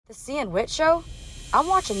The C and Wit show? I'm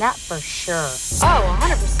watching that for sure. Oh,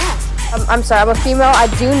 100%. I'm sorry, I'm a female.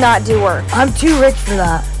 I do not do work. I'm too rich for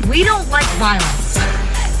that. We don't like violence.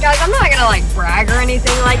 Guys, I'm not gonna like brag or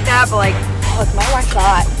anything like that, but like, look, my wife's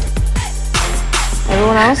hot.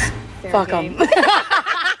 Everyone else? Fuck them.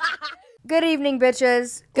 Good evening,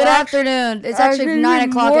 bitches. Good afternoon. It's actually 9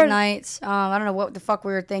 o'clock at night. I don't know what the fuck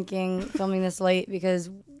we were thinking filming this late because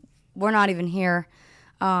we're not even here.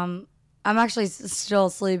 I'm actually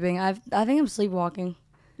still sleeping. I think I'm sleepwalking.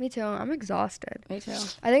 Me too. I'm exhausted. Me too.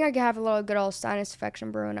 I think I could have a little good old sinus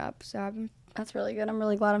infection brewing up. So That's really good. I'm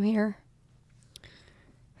really glad I'm here.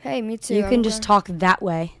 Hey, me too. You can just talk that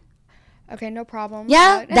way. Okay, no problem.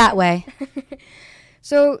 Yeah, that way.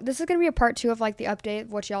 So this is going to be a part 2 of like the update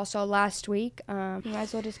of what y'all saw last week. We might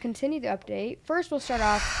as well just continue the update. First, we'll start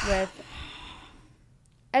off with,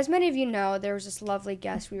 as many of you know, there was this lovely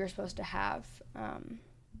guest we were supposed to have.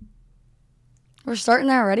 We're starting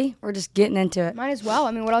that already? We're just getting into it. Might as well.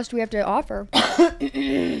 I mean, what else do we have to offer?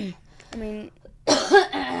 I mean...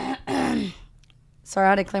 Sorry, I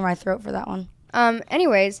had to clear my throat for that one.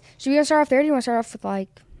 Anyways, should we gonna start off there? Do you want to start off with,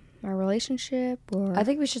 like, my relationship? Or I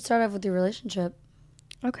think we should start off with your relationship.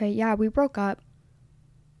 Okay, yeah, we broke up.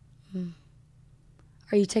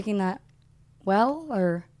 Are you taking that well,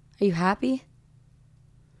 or are you happy?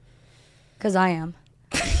 Because I am.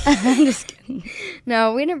 I'm just kidding.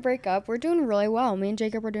 No, we didn't break up. We're doing really well. Me and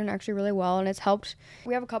Jacob are doing actually really well, and it's helped.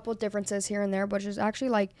 We have a couple of differences here and there, but it's actually,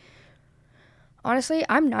 like, honestly,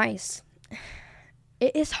 I'm nice.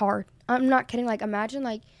 It is hard. I'm not kidding. Like, imagine,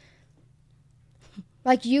 like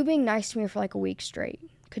you being nice to me for, like, a week straight.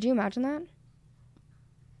 Could you imagine that?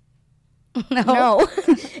 No.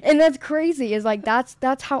 And that's crazy. Is like,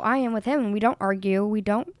 that's how I am with him. We don't argue. We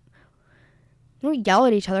don't yell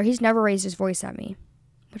at each other. He's never raised his voice at me.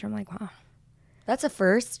 Which I'm like, wow. That's a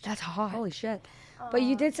first. That's hot. Holy shit. But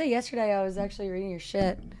you did say yesterday I was actually reading your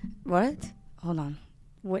shit. What? Hold on.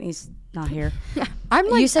 Whitney's not here.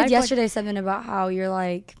 You said yesterday something about how you're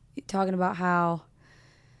like talking about how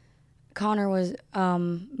Connor was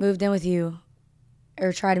moved in with you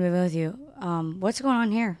or tried to move in with you. What's going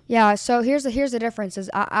on here? Yeah, so here's the difference is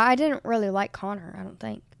I didn't really like Connor, I don't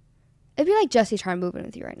think. It'd be like Jesse trying to move in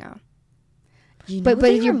with you right now. But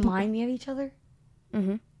they remind me of each other?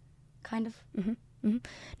 Mm-hmm. Kind of. Mm-hmm. Mm-hmm.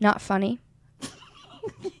 Not funny.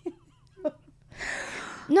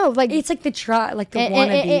 No, like it's like the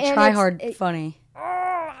wannabe, funny.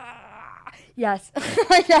 Yes. And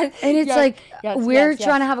it's we're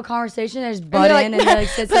trying to have a conversation and just butt in and like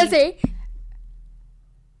says Pussy.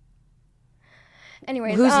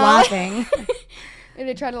 Anyways, who's laughing? And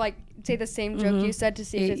they try to like say the same joke you said to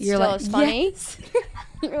see if it's you're still like, as funny. Yes.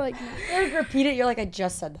 You're like, repeat it. You're like, I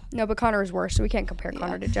just said that. No, but Connor is worse, so we can't compare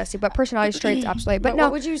Connor to Jesse. But personality traits, absolutely. But no,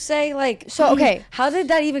 what would you say? Like, so okay, how did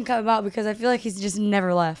that even come about? Because I feel like he's just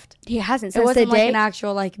never left. He hasn't. It wasn't like an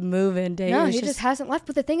actual like move-in date. No, he just hasn't left.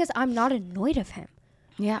 But the thing is, I'm not annoyed of him.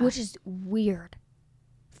 Yeah, which is weird,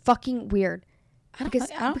 fucking weird. I feel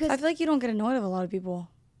like you don't get annoyed of a lot of people.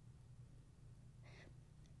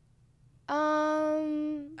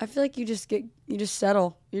 I feel like you just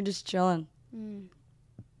settle. You're just chilling.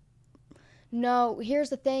 No, here's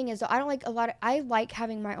the thing is I don't like I like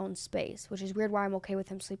having my own space, which is weird why I'm okay with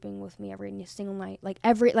him sleeping with me every single night.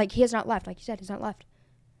 Like he has not left, like you said, he's not left.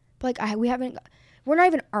 But like we're not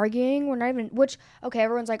even arguing,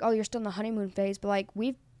 everyone's like, "Oh, you're still in the honeymoon phase," but like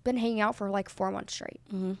we've been hanging out for like 4 months straight.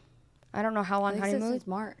 Mm-hmm. I don't know how long honeymoon. Since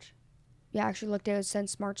March. Yeah, I actually looked at it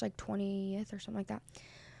since March like 20th or something like that.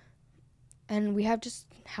 And we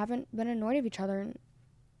haven't been annoyed of each other,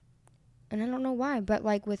 and I don't know why. But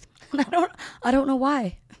like with, I don't know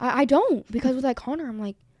why. I don't, because with like Connor, I'm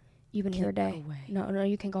like, you've been here a day. Go away. No,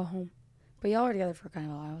 you can go home. But y'all were together for kind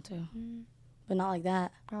of a while too, but not like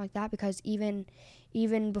that. Not like that, because even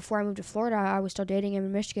before I moved to Florida, I was still dating him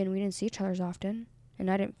in Michigan. We didn't see each other as often,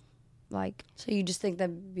 and I didn't like. So you just think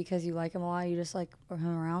that because you like him a lot, you just like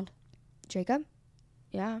him around? Jacob?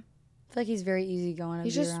 Yeah. I feel like he's very easygoing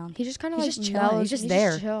and around. He's just kind of like just chilling. He's just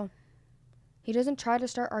there. Just chill. He doesn't try to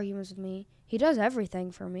start arguments with me. He does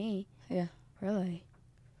everything for me. Yeah. Really.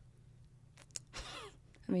 I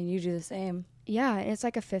mean, you do the same. Yeah, and it's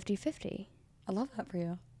like a 50-50. I love that for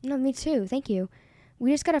you. No, me too. Thank you.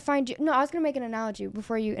 We just got to find you. No, I was going to make an analogy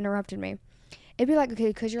before you interrupted me. It'd be like, okay,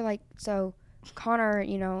 because you're like, so Connor,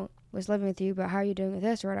 was living with you, but how are you doing with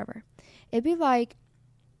this or whatever? It'd be like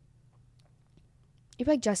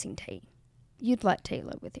Jesse and Tate. You'd let Tate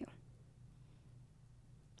live with you.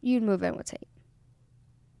 You'd move in with Tate.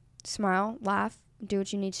 Smile, laugh, do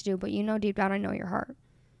what you need to do, but deep down I know your heart.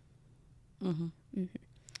 Mm-hmm.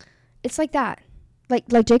 It's like that. Like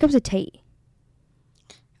Jacob's a Tate.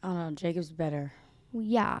 I don't know. Jacob's better. Well,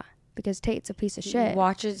 yeah, because Tate's a piece of shit.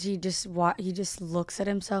 He just looks at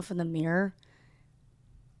himself in the mirror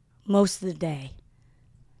most of the day.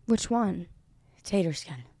 Which one? Tater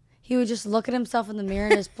skin. He would just look at himself in the mirror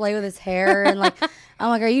and just play with his hair. And like, I'm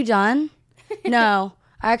like, are you done? No.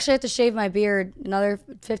 I actually have to shave my beard another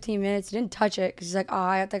 15 minutes. He didn't touch it because he's like, oh,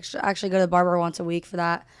 I have to actually go to the barber once a week for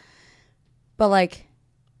that. But like,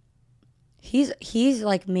 he's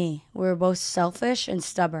like me. We're both selfish and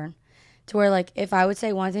stubborn. To where like, if I would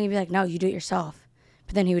say one thing, he'd be like, no, you do it yourself.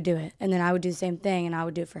 But then he would do it. And then I would do the same thing and I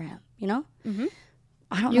would do it for him. You know? Mm-hmm.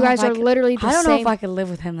 I don't You know guys are literally the same. I don't know if I could live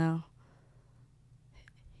with him though.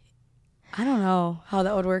 I don't know how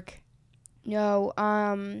that would work. No,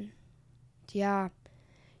 yeah.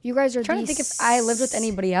 You guys are I'm trying to think if I lived with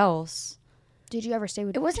anybody else. Did you ever stay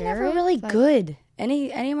with It wasn't Jared? ever really good.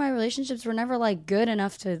 Any of my relationships were never like good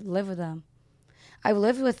enough to live with them. I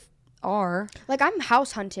lived with R. Like I'm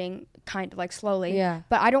house hunting kind of like slowly. Yeah.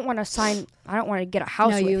 But I don't want to get a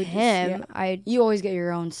house with him. Yeah. You always get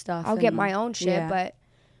your own stuff. I'll get my own shit, but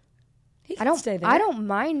I don't stay there. I don't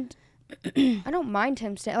mind I don't mind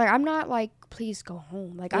him staying. Like I'm not like, please go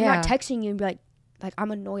home. Like I'm not texting you and be like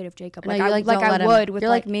I'm annoyed of Jacob. Like, no, I would with you're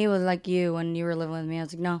like me with like you when you were living with me. I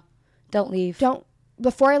was like, no, don't leave. Don't.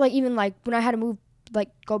 Before I like even like when I had to move like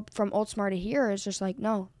go from Oldsmar to here, it's just like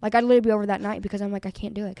no. Like I'd literally be over that night because I'm like I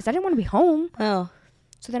can't do it because I didn't want to be home. Oh.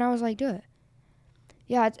 So then I was like, do it.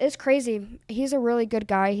 Yeah, it's crazy. He's a really good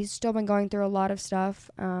guy. He's still been going through a lot of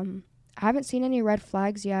stuff. I haven't seen any red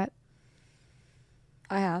flags yet.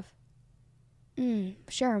 I have.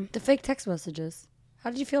 Sure. The fake text messages. How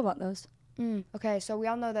did you feel about those? Okay, so we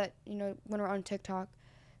all know that, when we're on TikTok,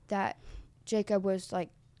 that Jacob was, like,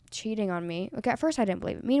 cheating on me. Okay, at first I didn't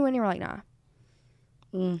believe it. Me and Whitney were like, nah.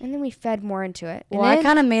 And then we fed more into it. Well, I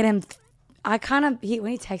kind of made him, when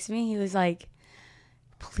he texted me, he was like,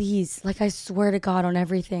 please, like, I swear to God on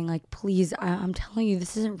everything, like, please, I'm telling you,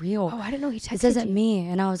 this isn't real. Oh, I didn't know he texted This isn't you. me.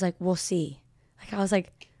 And I was like, we'll see. Like, I was like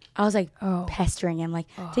pestering him, like,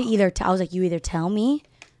 to either, I was like, you either tell me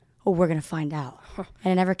or we're going to find out.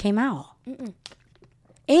 And it never came out.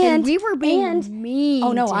 And we were being mean.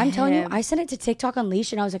 Oh, no, to I'm telling you, him. I sent it to TikTok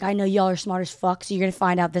Unleashed, and I was like, I know y'all are smart as fuck, so you're going to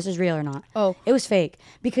find out if this is real or not. Oh. It was fake.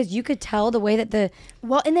 Because you could tell the way that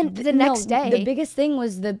Well, and then the next day. The biggest thing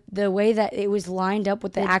was the way that it was lined up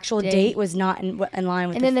with the actual date was not in line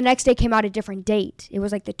with And then the next day came out a different date. It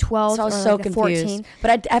was like the 12th so I was or so like the confused. 14th.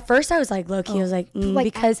 But at first I was like, look, he was like,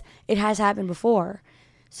 because it has happened before.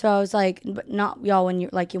 So I was like, but not y'all when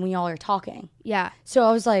y'all are talking. Yeah. So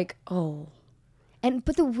I was like, oh.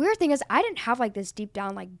 But the weird thing is I didn't have like this deep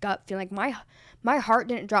down like gut feeling. Like my heart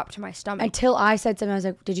didn't drop to my stomach. Until I said something, I was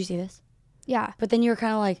like, did you see this? Yeah. But then you were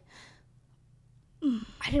kind of like.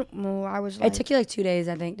 I didn't know. I was like. It took you like 2 days,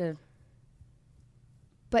 I think, to.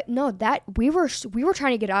 But no, that we were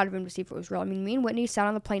trying to get out of him to see if it was real. I mean, me and Whitney sat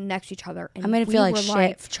on the plane next to each other. And I made it feel like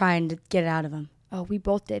shit trying to get it out of him. Oh, we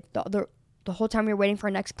both did. The whole time we were waiting for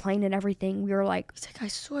our next plane and everything, we were like. He's like, I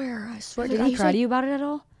swear. Did he cry to you about it at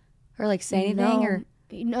all? Or like say anything?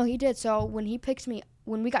 No, he did. So when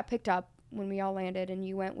we got picked up, when we all landed and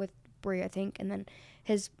you went with Brie, I think, and then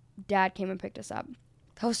his dad came and picked us up.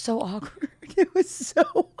 That was so awkward. It was so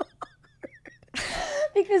awkward.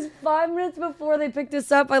 Because 5 minutes before they picked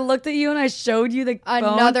us up, I looked at you and I showed you the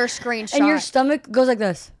another phone, screenshot. and your stomach goes like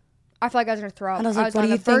this. I felt like I was going to throw up. And I was like, what on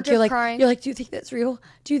do you the think? verge of crying. You're like, do you think that's real?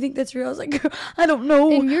 Do you think that's real? I was like, I don't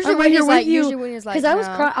know. And usually I'm when right here he's with like, you. Because I was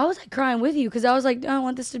I was like crying with you because I was like, I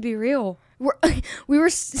want this to be real. We were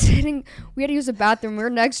sitting, we had to use the bathroom. We were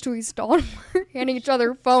next to each other, handing each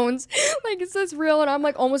other phones. Like, is this real? And I'm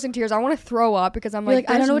like almost in tears. I want to throw up because I'm like,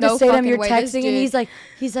 I don't know what to say to him. You're texting and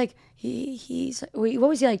he's like, what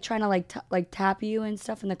was he like trying to like tap you and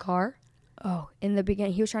stuff in the car? Oh, in the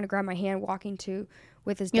beginning, he was trying to grab my hand walking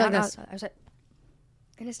with his dad. Like I was like,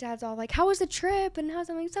 and his dad's all like, how was the trip? And how's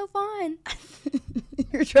it like, so fun.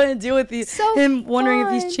 You're trying to deal with him wondering if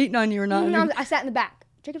he's cheating on you or not. I sat in the back.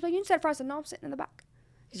 Jacob's like, you can sit front. I said, no, I'm sitting in the back.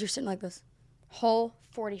 Because you're sitting like this. Whole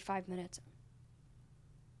 45 minutes.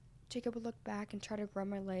 Jacob would look back and try to grab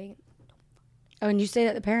my leg. Oh, and you stayed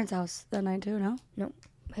at the parents' house that night too, no? No.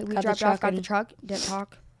 Hey, we dropped off, got the truck, didn't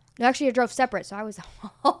talk. No, actually, I drove separate, so I was,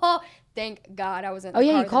 thank God I wasn't. Oh,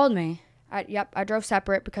 yeah, you called me. I drove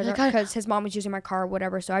separate because his mom was using my car or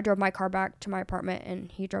whatever, so I drove my car back to my apartment,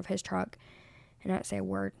 and he drove his truck, and I didn't say a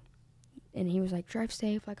word. And he was like, drive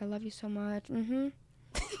safe, like, I love you so much. Mm-hmm.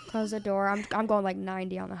 Close the door. I'm going like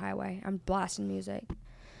 90 on the highway. I'm blasting music.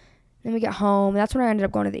 Then we get home. That's when I ended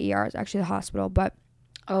up going to the ER. It's actually the hospital. But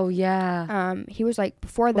Oh yeah. He was like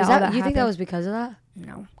before that. Was all that you think that happened- was because of that?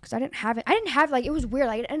 No, because I didn't have it. I didn't have like it was weird.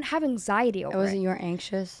 Like I didn't have anxiety over It wasn't it. you were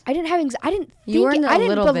anxious. I didn't have anxiety. I didn't You were think. in a I didn't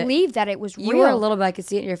little bit. believe that it was real. You were a little bit. I could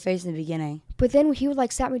see it in your face in the beginning. But then he would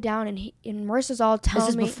like sat me down and Marissa's all telling This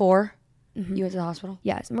is me. before Mhm. you went to the hospital.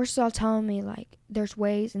 Yes, Marissa's all telling me like there's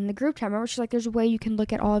ways in the group chat. Remember, she's like, there's a way you can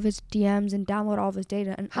look at all of his DMs and download all of his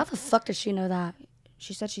data. And How the fuck does she know that?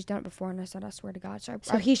 she said she's done it before, and I said I swear to God.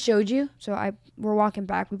 So He showed you? we're walking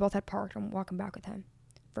back. We both had parked. I'm walking back with him.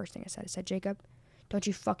 First thing I said, Jacob, don't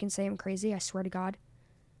you fucking say I'm crazy. I swear to God.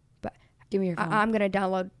 But Give me your phone. I'm going to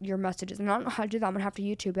download your messages. And I don't know how to do that. I'm going to have to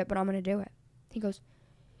YouTube it, but I'm going to do it. He goes,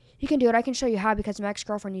 you can do it. I can show you how because my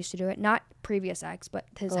ex-girlfriend used to do it. Not previous ex, but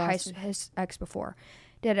his ex before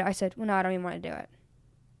did it. I said, well, no, I don't even want to do it.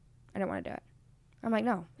 I don't want to do it. I'm like,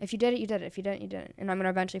 no. If you did it, you did it. If you didn't, you didn't. And I'm going to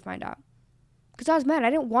eventually find out. Because I was mad. I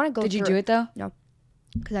didn't want to go Did through you do it though? No.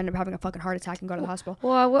 Because I ended up having a fucking heart attack and go to the hospital.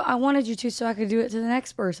 Well, I wanted you to so I could do it to the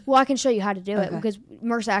next person. Well, I can show you how to do it Okay. because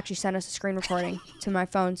Marissa actually sent us a screen recording to my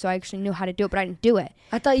phone, so I actually knew how to do it, but I didn't do it.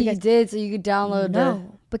 I thought you did so you could download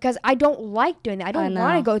No, because I don't like doing that. I don't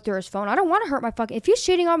want to go through his phone. I don't want to hurt my fucking... If he's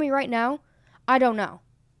cheating on me right now, I don't know.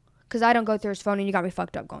 Because I don't go through his phone and you got me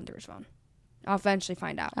fucked up going through his phone. I'll eventually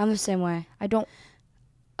find out. I'm the same way. I don't...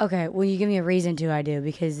 Okay, well, you give me a reason to, I do,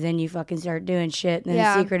 because then you fucking start doing shit, and then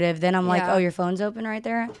Yeah. it's secretive. Then I'm like, Yeah. oh, your phone's open right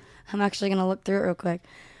there? I'm actually going to look through it real quick.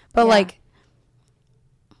 But, Yeah. like,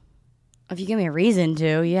 if you give me a reason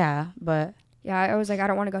to, yeah, but... Yeah, I was like, I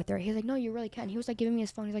don't want to go through it. He's like, no, you really can. He was like giving me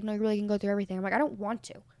his phone. He's like, no, you really can go through everything. I'm like, I don't want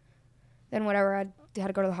to. Then whatever, I had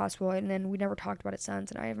to go to the hospital, and then we never talked about it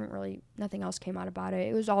since, and I haven't really, nothing else came out about it.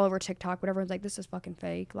 It was all over TikTok, but everyone's like, this is fucking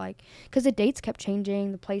fake. Like, because the dates kept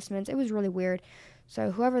changing, the placements. It was really weird.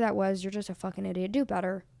 So whoever that was, you're just a fucking idiot. Do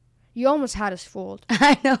better. You almost had us fooled.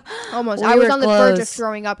 I know. Almost. We I was were on the verge of close.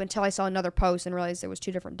 throwing up until I saw another post and realized there was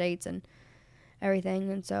 2 different dates and everything.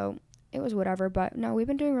 And so it was whatever. But no, we've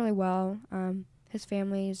been doing really well. His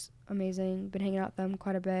family's amazing. Been hanging out with them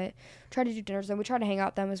quite a bit. Try to do dinners with them. We try to hang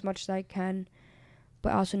out with them as much as I can,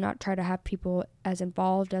 but also not try to have people as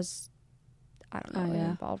involved as, I don't know,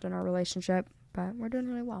 involved in our relationship. But we're doing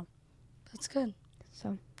really well. That's good.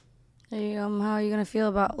 So How are you going to feel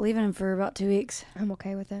about leaving him for about 2 weeks? I'm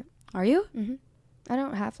okay with it. Are you? Mm-hmm. I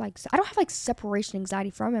don't have separation anxiety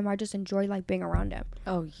from him. I just enjoy like being around him.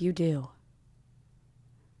 Oh, you do.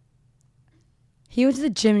 He went to the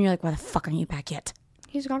gym and you're like, why the fuck aren't you back yet?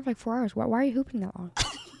 He's gone for like 4 hours. Why are you hooping that long?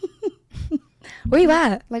 Where you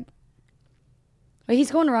at? Like, well,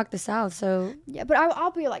 he's going to Rock the South, so... yeah, but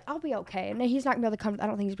I'll be okay. And he's not gonna be able to come. I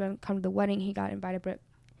don't think he's gonna come to the wedding. He got invited, but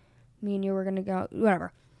me and you were gonna go.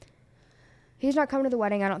 Whatever. He's not coming to the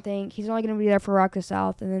wedding. I don't think he's only gonna be there for Rock the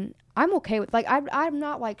South. And then I'm okay with like I'm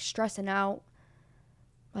not like stressing out.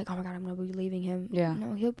 Like, oh my God, I'm gonna be leaving him. Yeah.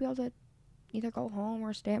 No, he'll be able to either go home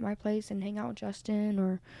or stay at my place and hang out with Justin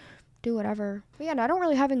or do whatever. But yeah, no, I don't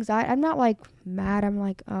really have anxiety. I'm not like mad. I'm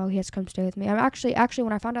like, oh, he has to come stay with me. I'm actually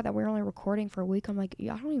when I found out that we were only recording for a week, I'm like,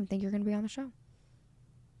 yeah, I don't even think you're gonna be on the show.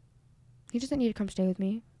 You just need to come stay with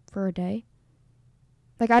me for a day.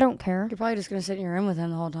 Like, I don't care. You're probably just going to sit in your room with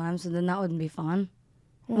him the whole time, so then that wouldn't be fun.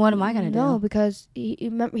 What am I going to do? No, because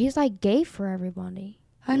he's like gay for everybody.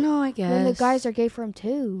 I know, I guess. When the guys are gay for him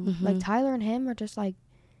too. Mhm. Like, Tyler and him are just like...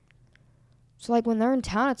 So, like, when they're in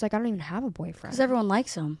town, it's like, I don't even have a boyfriend. Because everyone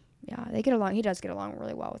likes him. Yeah, they get along. He does get along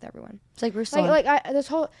really well with everyone. It's like Ruslan. This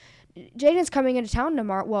whole... Jaden's coming into town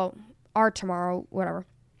tomorrow. Well, tomorrow, whatever.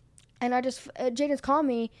 And I just... Jaden's calling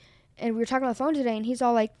me, and we were talking on the phone today, and he's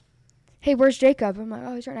all like, hey, where's Jacob? I'm like,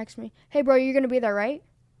 oh, he's right next to me. Hey, bro, you're going to be there, right?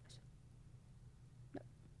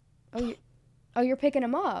 Oh, you're picking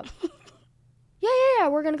him up. Yeah.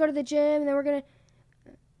 We're going to go to the gym, and then we're going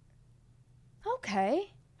to...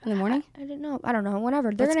 Okay. In the morning? I didn't know. I don't know.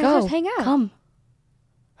 Whenever. They're Let's going to go. just hang out. Come.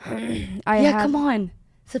 Come on.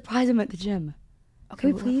 Surprise him at the gym. Okay,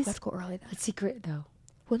 Can we please? Let's go early then. That's secret, though.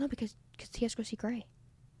 Well, no, because he has to go see Gray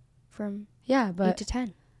from Yeah, 8 but to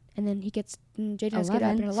 10. And then Jaden has to get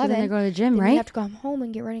up 11. at 11. So then they're going to the gym, then right? we have to come home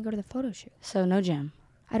and get ready and go to the photo shoot. So no gym.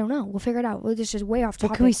 I don't know. We'll figure it out. This is way off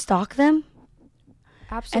topic. Well, can we stalk them?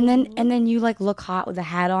 Absolutely. And then you like look hot with a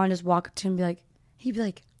hat on, just walk up to him and be like, he'd be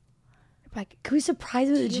like, can we surprise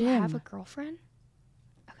him at the do gym? you have a girlfriend?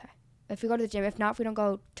 Okay. If we go to the gym, if not, if we don't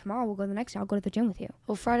go tomorrow, we'll go the next day. I'll go to the gym with you.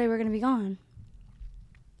 Well, Friday we're going to be gone.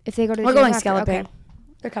 If they go to the We're gym going after, scalloping. okay.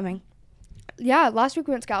 They're coming. Yeah, last week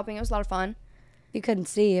we went scalping. It was a lot of fun. You couldn't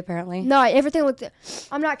see, apparently. No, everything looked.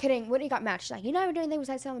 I'm not kidding. Whitney got matched. She's like, you never do anything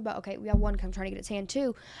besides sailing the boat. Okay, we have one come trying to get its hand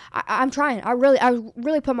too. I'm trying. I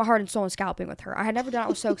really put my heart and soul in scalloping with her. I had never done it. I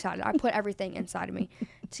was so excited. I put everything inside of me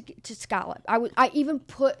to scallop. I even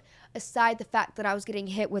put aside the fact that I was getting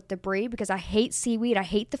hit with debris because I hate seaweed. I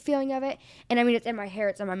hate the feeling of it. And I mean, it's in my hair.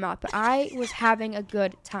 It's in my mouth. But I was having a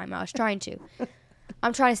good time. I was trying to.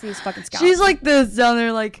 I'm trying to see these fucking scallops. She's like this down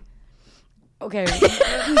there, like. Okay.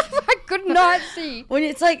 I could not see. When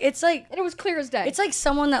it's like And it was clear as day. It's like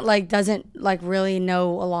someone that like doesn't like really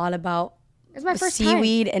know a lot about it's my first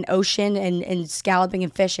seaweed time. and ocean and scalloping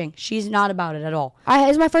and fishing. She's not about it at all.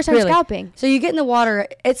 It's my first time scalloping. So you get in the water.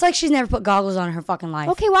 It's like she's never put goggles on in her fucking life.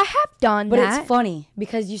 Okay, well I have done but that. But it's funny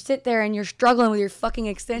because you sit there and you're struggling with your fucking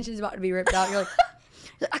extensions about to be ripped out. You're like,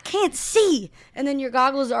 I can't see. And then your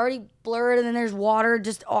goggles are already blurred and then there's water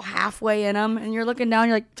just all halfway in them. And you're looking down and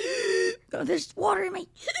you're like, oh, there's water in my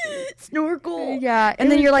snorkel. Yeah.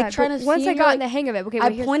 And then you're like trying to see. Once I got in the hang of it. Okay,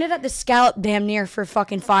 I pointed at the scallop damn near for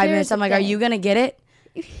fucking 5 minutes. I'm like, are you going to get it?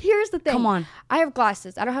 Here's the thing. Come on. I have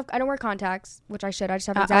glasses. I don't wear contacts, which I should. I just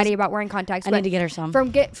have anxiety about wearing contacts. I need to get her some.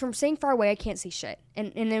 From seeing far away, I can't see shit.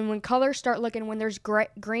 And then when colors start looking, when there's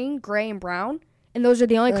green, gray, and brown, and those are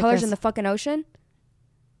the only colors in the fucking ocean,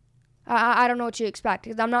 I don't know what you expect.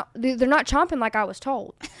 Because they're not chomping like I was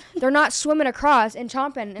told. They're not swimming across and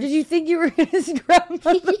chomping. Did you think you were going to grab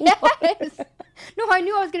them? Yes. No, I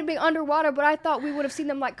knew I was going to be underwater, but I thought we would have seen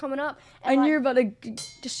them like coming up. And you're about to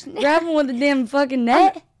just grab them with a damn fucking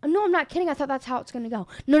net? No, I'm not kidding. I thought that's how it's going to go.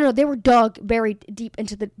 No, they were buried deep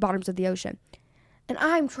into the bottoms of the ocean. And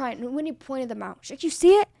I'm trying. And when he pointed them out, she's like, you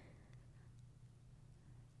see it?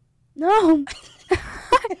 No.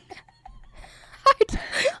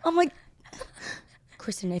 I'm like,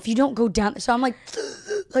 Kristen, if you don't go down, so I'm like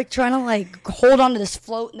trying to like hold on to this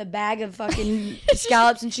float in the bag of fucking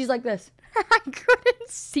scallops, and she's like this. I couldn't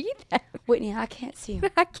see that. Whitney, I can't see him.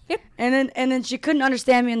 I can't. And then she couldn't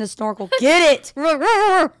understand me in the snorkel. Get it?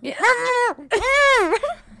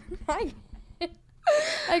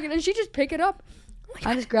 And she just pick it up.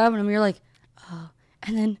 I just grabbing him. You're like, oh.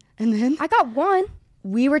 And then I got one.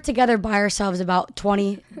 We were together by ourselves about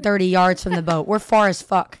 20, 30 yards from the boat. We're far as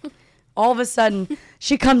fuck. All of a sudden,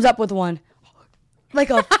 she comes up with one. Like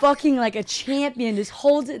a fucking, like a champion, just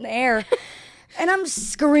holds it in the air. And I'm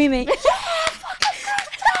screaming, yeah, fucking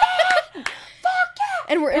Kristen! Fuck yeah!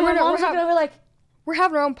 And we're like, we're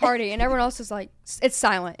having our own party, and everyone else is like, it's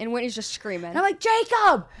silent, and Whitney's just screaming. And I'm like,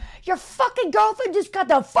 Jacob, your fucking girlfriend just got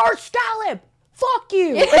the first scallop. Fuck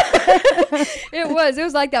you. It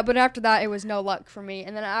was like that, but after that, it was no luck for me.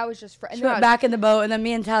 And then I was just... She went back in the boat, and then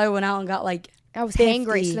me and Tyler went out and got like... I was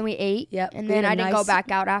hangry, so then we ate. Yep. And then I didn't go back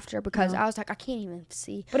out after because I was like, I can't even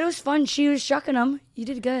see. But it was fun. She was shucking them. You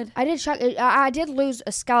did good. I did I did lose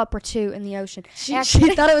a scallop or two in the ocean. She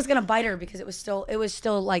thought it was going to bite her because it was still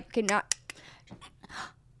like... Okay, not...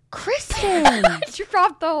 Kristen! You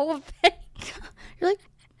dropped the whole thing. You're like,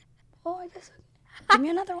 oh, I guess... Give me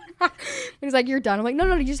another one. He's like, you're done. I'm like,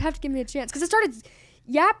 no, you just have to give me a chance. Because it started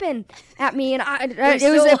yapping at me, and it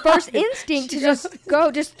was the first instinct to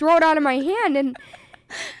just throw it out of my hand, and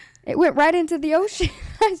it went right into the ocean.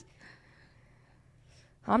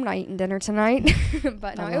 I'm not eating dinner tonight.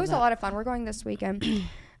 But no, it was a lot of fun. We're going this weekend. You're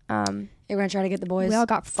going to try to get the boys? We all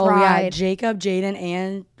got fried. Oh, yeah. Jacob, Jaden,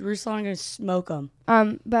 and Ruslan are going to smoke them.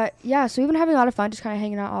 But, yeah, so we've been having a lot of fun just kind of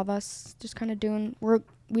hanging out, all of us. Just kind of doing...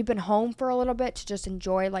 We've been home for a little bit to just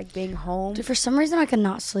enjoy, like, being home. Dude, for some reason, I could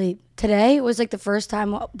not sleep. Today was, like, the first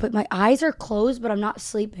time, but my eyes are closed, but I'm not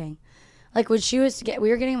sleeping. Like, when we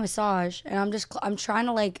were getting a massage, and I'm trying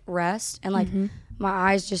to, like, rest, and, like, my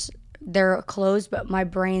eyes just, they're closed, but my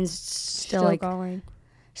brain's still like, going.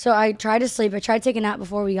 So I tried to sleep. I tried to take a nap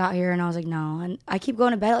before we got here, and I was like, no. And I keep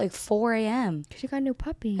going to bed at, like, 4 a.m. Because you got a new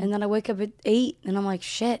puppy. And then I wake up at 8, and I'm like,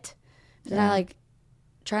 shit. Then I, like...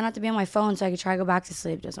 try not to be on my phone so I could try to go back to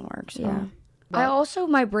sleep. It doesn't work. So. Yeah.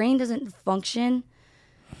 My brain doesn't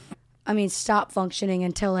stop functioning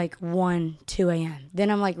until like 1, 2 a.m.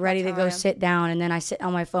 Then I'm like ready to go sit down, and then I sit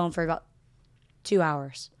on my phone for about 2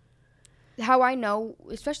 hours. How I know,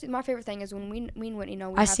 especially my favorite thing is when me and Whitney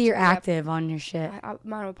know. I see you're active on your shit.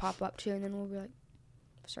 Mine will pop up too, and then we'll be like,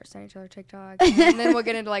 start sending each other TikTok, and then we'll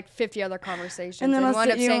get into like 50 other conversations, and we'll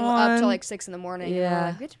end up staying up till like 6 in the morning. Yeah, and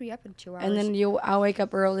we're like, we have to be up in 2 hours. And then I'll wake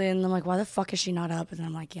up early, and I'm like, why the fuck is she not up? And then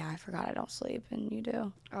I'm like, yeah, I forgot I don't sleep, and you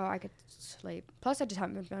do. Oh, I could sleep. Plus, I just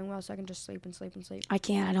haven't been feeling well, so I can just sleep and sleep and sleep. I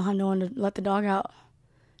can't. I don't have no one to let the dog out.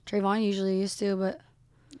 Trayvon usually used to, but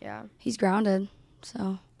yeah, he's grounded.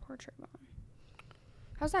 So poor Trayvon.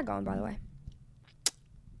 How's that going, by the way?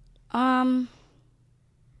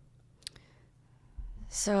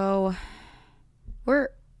 So We're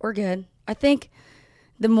good. I think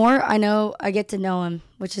the more I get to know him,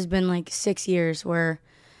 which has been like 6 years, where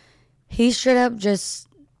he straight up just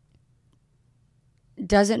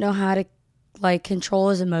doesn't know how to like control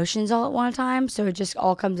his emotions all at one time, so it just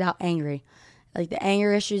all comes out angry. Like the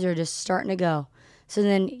anger issues are just starting to go. So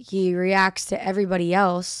then he reacts to everybody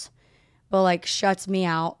else, but like shuts me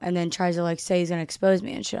out and then tries to like say he's gonna expose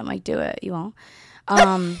me and shit. I'm like, do it, you won't.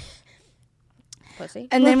 Pussy.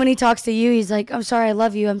 And then when he talks to you, he's like, I'm sorry, I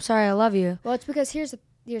love you. I'm sorry, I love you. Well, it's because here's the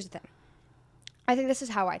thing. I think this is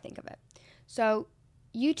how I think of it. So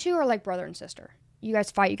you two are like brother and sister. You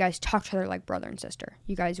guys fight. You guys talk to each other like brother and sister.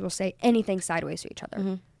 You guys will say anything sideways to each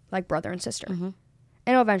other, like brother and sister. And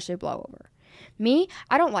it'll eventually blow over. Me,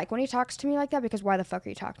 I don't like when he talks to me like that, because why the fuck are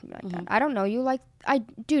you talking to me like that? I don't know you like... I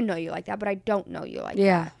do know you like that, but I don't know you like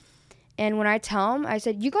that. And when I tell him, I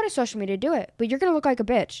said, you go to social media to do it, but you're going to look like a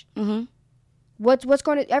bitch. What's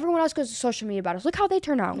going to... Everyone else goes to social media about us. Look how they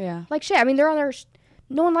turn out. Yeah. Like shit. I mean, they're on their...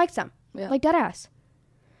 No one likes them. Yeah. Like dead ass.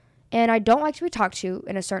 And I don't like to be talked to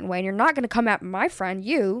in a certain way. And you're not going to come at my friend,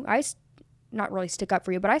 you. Not really stick up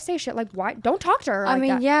for you, but I say shit like, why? Don't talk to her like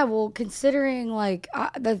that. Yeah, well, considering, like,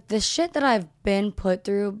 the shit that I've been put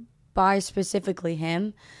through by specifically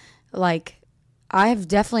him, like, I've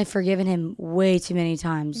definitely forgiven him way too many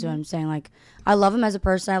times, is what I'm saying. Like, I love him as a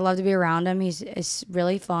person. I love to be around him. It's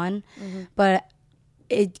really fun. But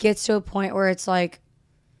it gets to a point where it's like,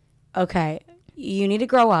 okay, you need to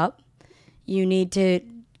grow up. You need to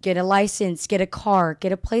get a license, get a car,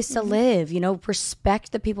 get a place to live,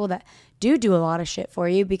 respect the people that do a lot of shit for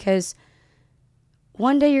you, because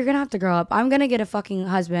one day you're going to have to grow up. I'm going to get a fucking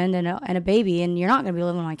husband and a baby, and you're not going to be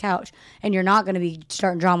living on my couch, and you're not going to be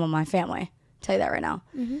starting drama with my family. I'll tell you that right now.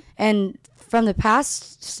 And from the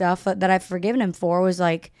past stuff that I've forgiven him for was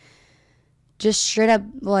like just straight up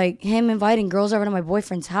like him inviting girls over to my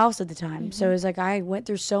boyfriend's house at the time. So it was like I went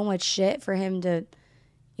through so much shit for him to,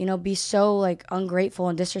 be so like ungrateful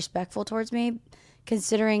and disrespectful towards me,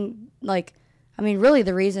 considering like, I mean, really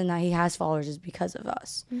the reason that he has followers is because of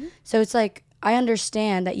us. So it's like, I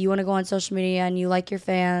understand that you want to go on social media and you like your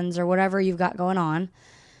fans or whatever you've got going on,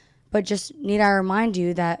 but just need I remind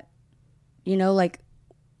you that, like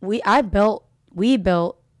we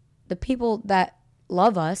built the people that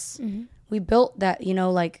love us. We built that,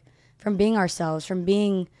 like from being ourselves, from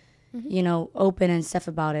being, open and stuff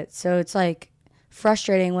about it. So it's like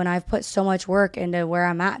frustrating when I've put so much work into where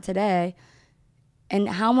I'm at today and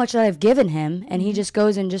how much that I've given him, and he just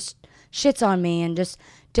goes and just shits on me and just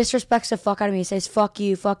disrespects the fuck out of me. He says, fuck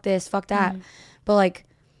you, fuck this, fuck that. But like,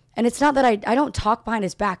 and it's not that I don't talk behind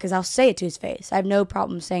his back, because I'll say it to his face. I have no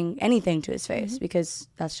problem saying anything to his face because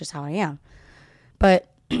that's just how I am.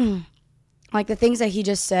 But like the things that he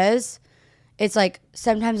just says, it's like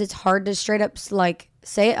sometimes it's hard to straight up like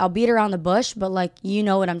say it. I'll beat around the bush, but like,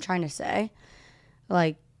 what I'm trying to say.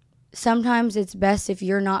 Like, sometimes it's best if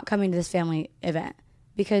you're not coming to this family event,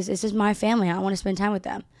 because this is my family. I want to spend time with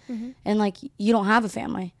them. And like, you don't have a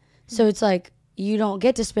family. So it's like, you don't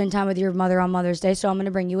get to spend time with your mother on Mother's Day, so I'm going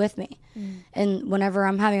to bring you with me. And whenever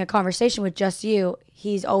I'm having a conversation with just you,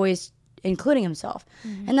 he's always including himself.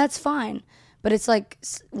 And that's fine. But it's like,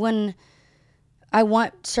 when I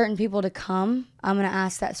want certain people to come, I'm going to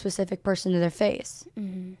ask that specific person to their face. I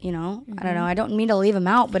don't know. I don't mean to leave him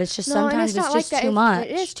out, but it's just sometimes it's just too much.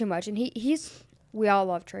 It is too much. And we all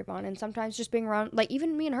love Trayvon. And sometimes just being around, like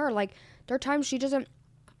even me and her, like there are times she doesn't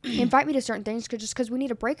invite me to certain things just because we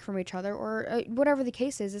need a break from each other or whatever the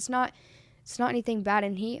case is. It's not anything bad.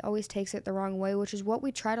 And he always takes it the wrong way, which is what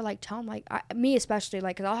we try to like tell him. Like me especially,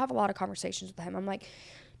 like, because I'll have a lot of conversations with him. I'm like,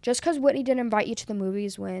 just because Whitney didn't invite you to the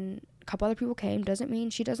movies when a couple other people came doesn't mean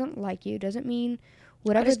she doesn't like you. Doesn't mean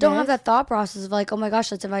whatever. I just don't have that thought process of like, oh my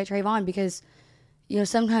gosh, let's invite Trayvon, because,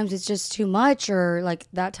 sometimes it's just too much, or like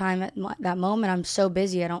that time at that moment, I'm so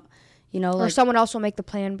busy. I don't, or someone else will make the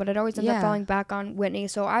plan, but it always ends up falling back on Whitney.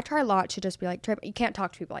 So I try a lot to just be like, Trayvon, you can't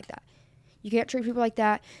talk to people like that. You can't treat people like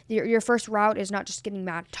that. Your first route is not just getting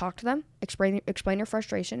mad. Talk to them, explain your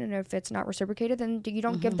frustration, and if it's not reciprocated, then you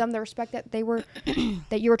don't give them the respect that they were,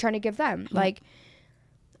 that you were trying to give them. Like,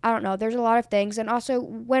 I don't know. There's a lot of things, and also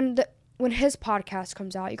when his podcast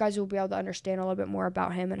comes out, you guys will be able to understand a little bit more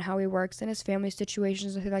about him and how he works and his family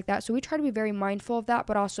situations and things like that. So we try to be very mindful of that,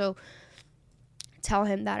 but also tell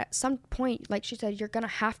him that at some point, like she said, you're gonna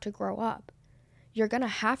have to grow up. You're going to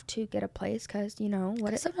have to get a place because,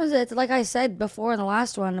 sometimes it's like I said before in the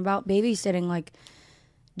last one about babysitting, like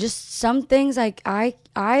just some things like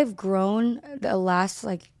I've grown the last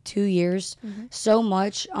like 2 years so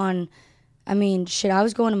much on, I mean, shit, I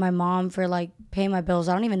was going to my mom for like paying my bills.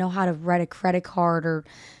 I don't even know how to write a credit card or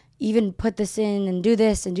even put this in and do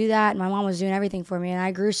this and do that. And my mom was doing everything for me. And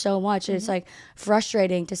I grew so much. And it's like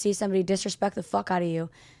frustrating to see somebody disrespect the fuck out of you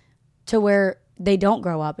to where they don't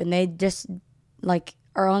grow up and they just like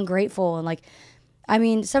are ungrateful. And like, I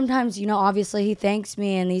mean, sometimes, you know, obviously he thanks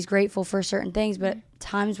me and he's grateful for certain things, but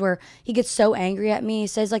times where he gets so angry at me, he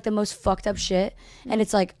says like the most fucked up shit. And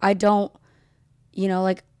it's like, I don't, you know,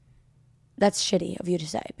 like, that's shitty of you to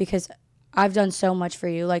say because I've done so much for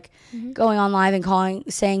you. Like going on live and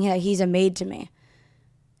saying that he's a maid to me.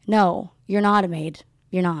 No, you're not a maid.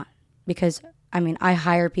 You're not. Because, I mean, I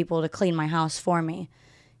hire people to clean my house for me.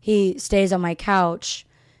 He stays on my couch.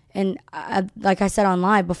 And like I said on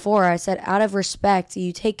live before, I said, out of respect,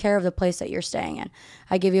 you take care of the place that you're staying in.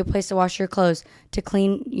 I give you a place to wash your clothes, to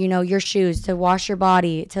clean, you know, your shoes, to wash your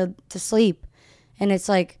body, to sleep. And it's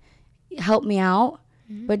like, help me out,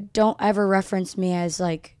 but don't ever reference me as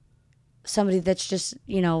like somebody that's just,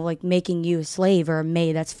 you know, like making you a slave or a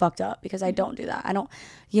maid. That's fucked up because I don't do that. I don't,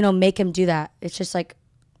 you know, make him do that. It's just like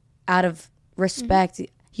out of respect.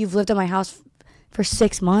 You've lived in my house for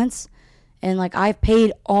 6 months. And, like, I've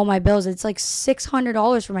paid all my bills. It's, like,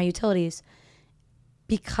 $600 for my utilities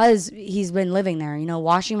because he's been living there, you know,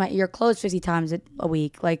 washing your clothes 50 times a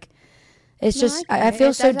week. Like, it's just, I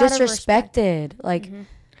feel so disrespected. Like,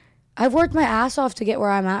 I've worked my ass off to get where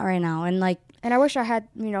I'm at right now. And, like. And I wish I had,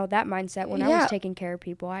 you know, that mindset when I was taking care of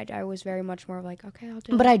people. I was very much more like, okay, I'll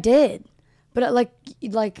do it. But I did. But,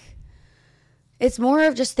 like. It's more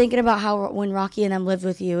of just thinking about how when Rocky and them lived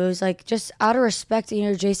with you, it was like just out of respect, you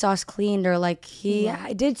know, J-Sauce cleaned or like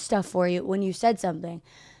I did stuff for you when you said something.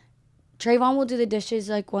 Trayvon will do the dishes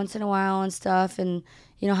like once in a while and stuff and,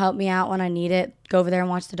 you know, help me out when I need it. Go over there and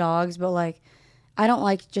watch the dogs. But like, I don't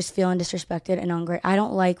like just feeling disrespected and ungrateful. I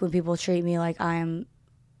don't like when people treat me like I am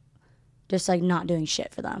just like not doing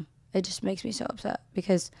shit for them. It just makes me so upset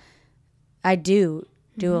because I do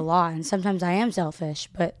a lot. And sometimes I am selfish,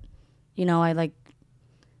 but you know,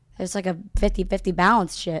 it's like a 50-50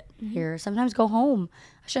 balance shit here. Sometimes go home.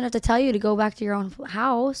 I shouldn't have to tell you to go back to your own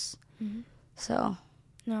house. So.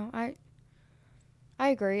 No, I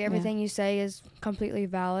agree. Everything you say is completely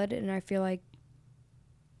valid. And I feel like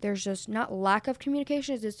there's just not lack of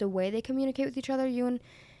communication. It's just the way they communicate with each other, you and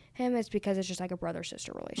him. It's because it's just like a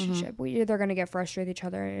brother-sister relationship. They're going to get frustrated with each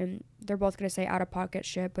other. And they're both going to say out-of-pocket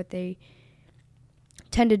shit, but they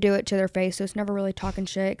tend to do it to their face, so it's never really talking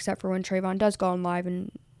shit except for when Trayvon does go on live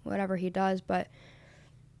and whatever he does, but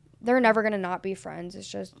they're never going to not be friends. It's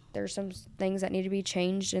just there's some things that need to be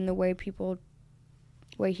changed in the way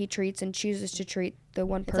he treats and chooses to treat the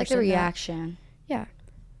one person. It's like the reaction. Yeah.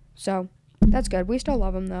 So that's good. We still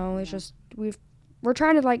love him though. It's just we're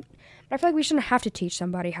trying to like, but I feel like we shouldn't have to teach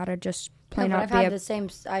somebody how to just plain out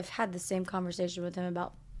I've had the same conversation with him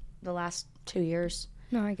about the last 2 years.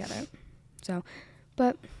 No, I get it. So,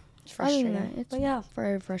 but it's frustrating. It's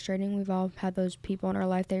very frustrating. We've all had those people in our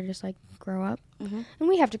life. They just like grow up, and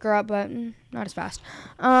we have to grow up, but not as fast.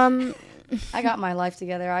 I got my life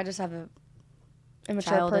together. I just have a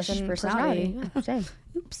immature personality. Yeah, same.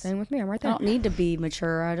 Oops. Same with me. I'm right there. I don't need to be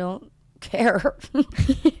mature. I don't care.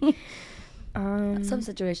 Some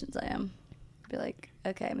situations I am. Be like,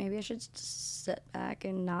 okay, maybe I should just sit back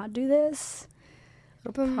and not do this.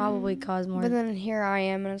 It'll probably cause more. But then here I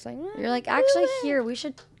am, and it's like, you're like, actually, here, we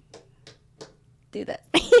should do that.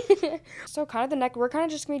 So kind of we're kind of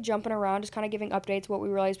just going to be jumping around, just kind of giving updates. What we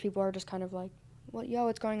realize people are just kind of like, well,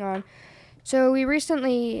 what's going on? So we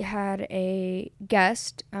recently had a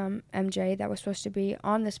guest, MJ, that was supposed to be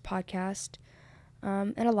on this podcast.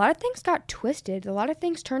 And a lot of things got twisted. A lot of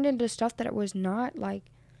things turned into stuff that it was not, like,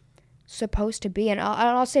 supposed to be. And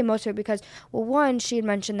I'll say most of it because, well, one, she had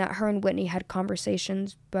mentioned that her and Whitney had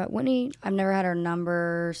conversations, but Whitney... I've never had her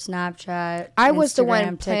number, Snapchat, I was Instagram, the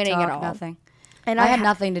one planning TikTok, it all. Nothing. And I had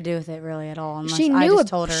nothing to do with it, really, at all, unless I just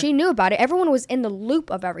told her. She knew about it. Everyone was in the loop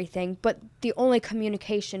of everything, but the only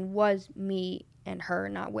communication was me and her,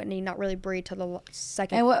 not Whitney, not really Bree till the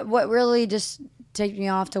second. And what really just took me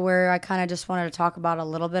off to where I kind of just wanted to talk about a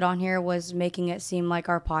little bit on here was making it seem like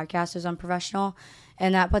our podcast is unprofessional.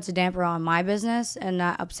 And that puts a damper on my business, and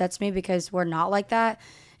that upsets me because we're not like that.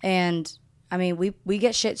 And, I mean, we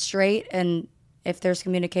get shit straight, and if there's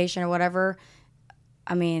communication or whatever,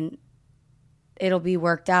 I mean, it'll be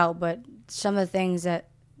worked out. But some of the things that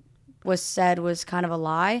was said was kind of a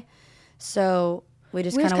lie. So we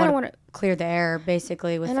just kind of want to clear the air,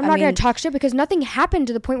 basically. And I'm not going to talk shit because nothing happened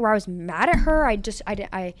to the point where I was mad at her. I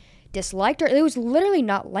disliked her. It was literally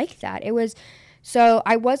not like that. It was, so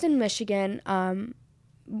I was in Michigan,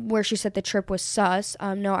 where she said the trip was sus.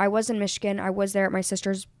 No, I was in Michigan. I was there at my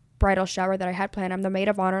sister's bridal shower that I had planned. I'm the maid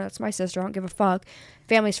of honor. That's my sister. I don't give a fuck.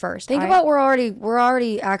 Family's first. Think about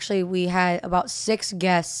we had about 6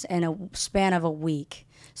 guests in a span of a week.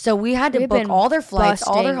 So we had to book all their flights,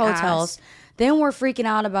 all their hotels. Then we're freaking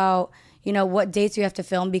out about, what dates we have to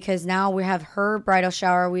film because now we have her bridal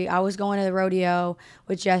shower. I was going to the rodeo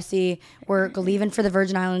with Jesse. We're leaving for the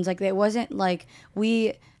Virgin Islands. Like, it wasn't like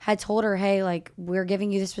we had told her, hey, like, we're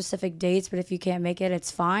giving you the specific dates, but if you can't make it,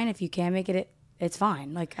 it's fine. If you can make it, it's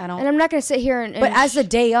fine. Like, I don't. And I'm not going to sit here and but as the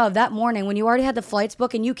day of that morning, when you already had the flights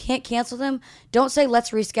booked and you can't cancel them, don't say let's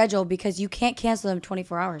reschedule because you can't cancel them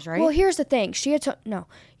 24 hours, right? Well, here's the thing. She had no,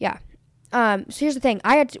 yeah. So here's the thing.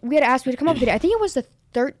 We had asked me to come up with it. I think it was the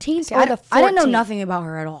 13th or the 14th. I didn't know nothing about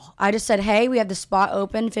her at all. I just said, hey, we have the spot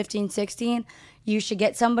open, 15, 16. You should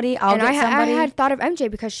get somebody. I'll get somebody. I had thought of MJ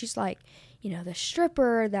because she's like, the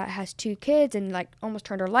stripper that has 2 kids and like almost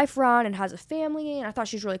turned her life around and has a family. And I thought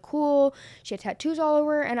she was really cool. She had tattoos all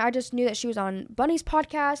over. And I just knew that she was on Bunny's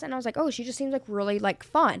podcast. And I was like, oh, she just seems like really like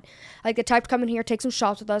fun. Like the type to come in here, take some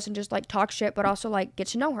shots with us and just like talk shit, but also like get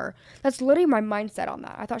to know her. That's literally my mindset on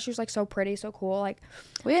that. I thought she was like so pretty, so cool. Like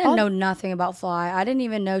we didn't know nothing about Fly. I didn't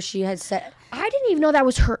even know she had said. I didn't even know that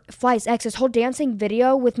was her Fly's ex. This whole dancing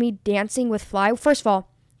video with me dancing with Fly. First of all,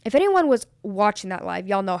 if anyone was watching that live,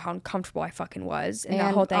 y'all know how uncomfortable I fucking was in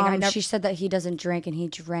that whole thing. She said that he doesn't drink, and he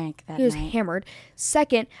drank that night. He was hammered.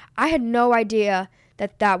 Second, I had no idea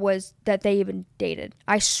that they even dated.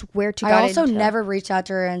 I swear to God. I also never reached out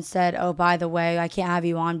to her and said, oh, by the way, I can't have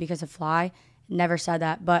you on because of Fly. Never said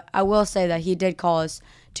that. But I will say that he did call us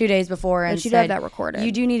 2 days before and said, that recorded.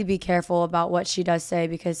 You do need to be careful about what she does say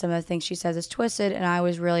because some of the things she says is twisted, and I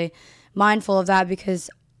was really mindful of that because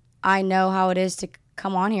I know how it is to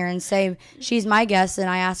come on here and say she's my guest and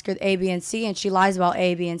I ask her A, B, and C and she lies about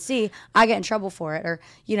A, B, and C, I get in trouble for it, or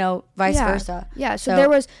vice versa. Yeah.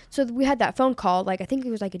 So we had that phone call, like I think it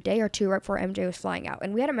was like a day or two right before MJ was flying out,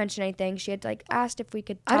 and we hadn't mentioned anything. She had like asked if we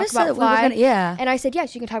could talk about Fly, and I said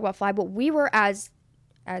yes, you can talk about Fly, but we were as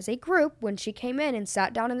a group when she came in and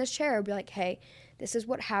sat down in this chair, be like, hey, this is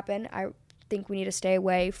what happened. I think we need to stay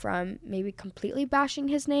away from maybe completely bashing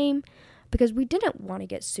his name. Because we didn't want to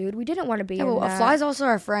get sued. We didn't want to be in that. Fly's also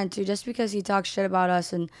our friend, too. Just because he talks shit about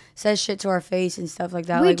us and says shit to our face and stuff like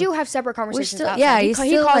that. We do have separate conversations.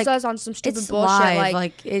 He calls us on some stupid bullshit. Live.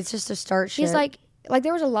 Like, it's just to start shit. He's like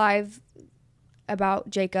there was a live about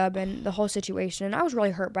Jacob and the whole situation. And I was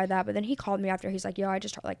really hurt by that. But then he called me after. He's like, yo, I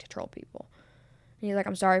just like to troll people. And he's like,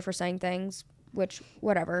 I'm sorry for saying things. Which,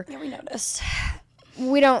 whatever. Yeah, we noticed.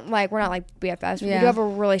 We're not like BFFs. Yeah. We do have a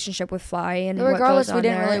relationship with Fly, and regardless, we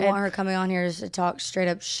didn't really want her coming on here just to talk straight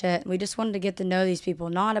up shit. We just wanted to get to know these people,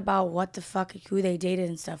 not about what the fuck, who they dated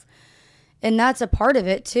and stuff. And that's a part of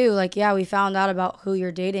it too. Like, yeah, we found out about who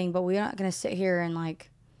you're dating, but we're not gonna sit here and like,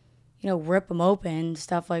 rip them open and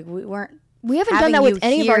stuff. Like, we haven't done that with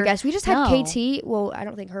any of our guests. We just had KT. Well, I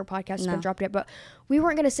don't think her podcast has been dropped yet, but we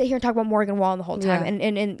weren't gonna sit here and talk about Morgan Wallen the whole time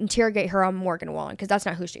and interrogate her on Morgan Wallen because that's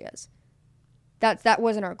not who she is. That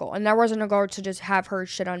wasn't our goal. And that wasn't our goal to just have her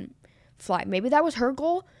shit on Fly. Maybe that was her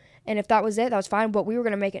goal. And if that was it, that was fine. But we were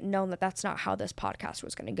going to make it known that that's not how this podcast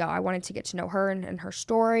was going to go. I wanted to get to know her and her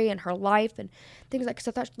story and her life and things like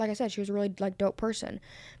that. Like I said, she was a really like dope person.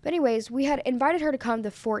 But anyways, we had invited her to come the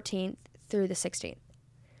 14th through the 16th.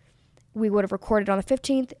 We would have recorded on the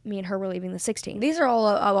 15th. Me and her were leaving the 16th. These are all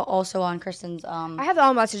also on Kristen's I have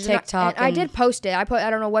all messages. TikTok. And I did post it. I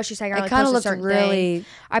don't know what she's saying. It kind of looked really... thing.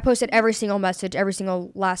 I posted every single message, every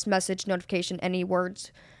single last message, notification, any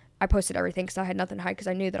words. I posted everything because I had nothing to hide because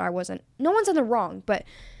I knew that I wasn't... No one's in the wrong. But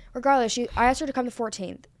regardless, I asked her to come the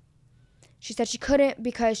 14th. She said she couldn't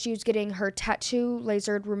because she was getting her tattoo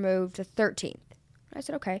lasered removed the 13th. I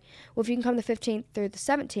said, okay. Well, if you can come the 15th through the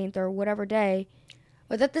 17th or whatever day...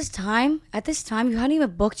 But at this time, you hadn't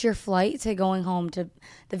even booked your flight to going home to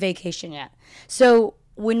the vacation yet. So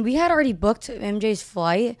when we had already booked MJ's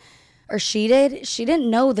flight, or she didn't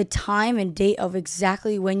know the time and date of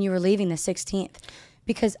exactly when you were leaving the 16th.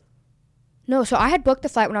 Because... No, so I had booked the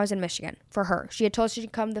flight when I was in Michigan for her. She had told us she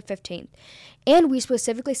could come the 15th. And we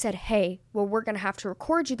specifically said, hey, well, we're going to have to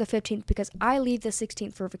record you the 15th because I leave the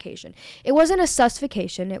 16th for vacation. It wasn't a sus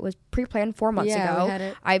vacation. It was pre-planned 4 months ago. We had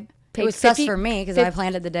it. I paid it was sus for me because I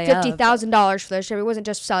planned it the day $50,000 for this trip. It wasn't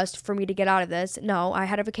just sus for me to get out of this. No, I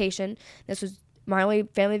had a vacation. This was my only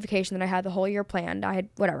family vacation that I had the whole year planned. I had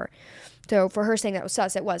whatever. So for her saying that was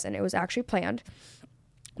sus, it wasn't. It was actually planned.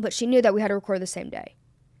 But she knew that we had to record the same day.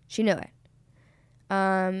 She knew it.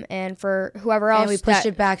 And for whoever else, and we pushed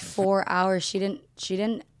it back 4 hours. She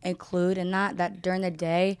didn't include in that during the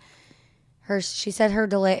day. She said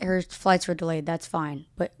her flights were delayed. That's fine,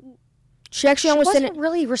 but she actually almost wasn't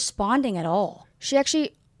really responding at all. She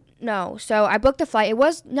actually No. So I booked the flight. It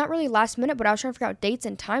was not really last minute, but I was trying to figure out dates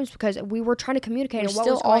and times because we were trying to communicate. We're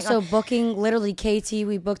still also booking literally KT.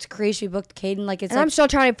 We booked Krish. We booked Caden. Like it's. And I'm still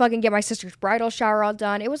trying to fucking get my sister's bridal shower all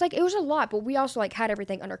done. It was a lot, but we also like had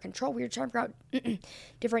everything under control. We were trying to figure out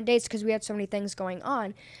different dates because we had so many things going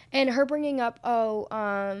on. And her bringing up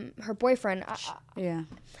her boyfriend.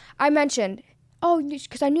 I mentioned. Oh,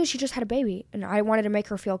 because I knew she just had a baby, and I wanted to make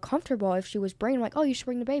her feel comfortable if she was bringing, like, oh, you should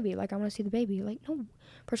bring the baby. Like, I want to see the baby. Like, no.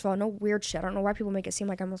 First of all, no weird shit. I don't know why people make it seem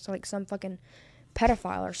like I'm like some fucking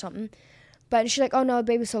pedophile or something. But she's like, oh, no, the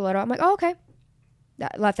baby's so little. I'm like, oh, okay.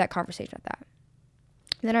 Left that conversation at that.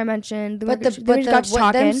 Then I mentioned... What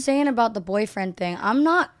them saying about the boyfriend thing, I'm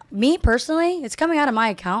not... Me, personally, it's coming out of my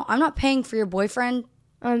account. I'm not paying for your boyfriend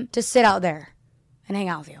to sit out there and hang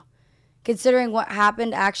out with you. Considering what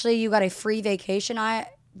happened, actually, you got a free vacation. I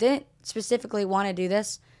didn't specifically want to do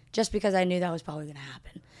this just because I knew that was probably going to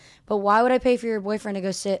happen. But why would I pay for your boyfriend to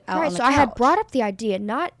go sit out on the couch? So I had brought up the idea,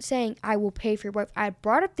 not saying I will pay for your boyfriend. I had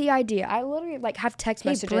brought up the idea. I literally have text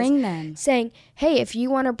messages bring them. Saying, hey, if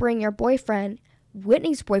you want to bring your boyfriend,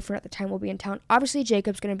 Whitney's boyfriend at the time will be in town. Obviously,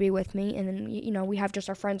 Jacob's going to be with me. And then, we have just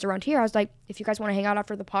our friends around here. I was like, if you guys want to hang out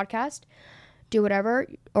after the podcast, do whatever.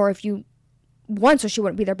 Or if you... so she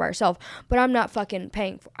wouldn't be there by herself, but I'm not fucking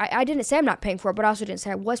paying for. I didn't say I'm not paying for it, but I also didn't say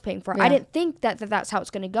I was paying for it. Yeah. I didn't think that's how it's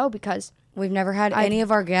going to go because we've never had any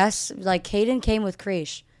of our guests like Caden came with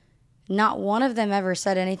Krish. Not one of them ever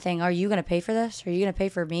said anything. Are you going to pay for this? Are you going to pay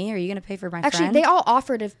for me? Are you going to pay for my friend? Actually, they all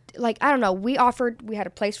offered I don't know. We had a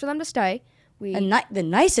place for them to stay. The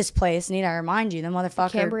nicest place, need I remind you, the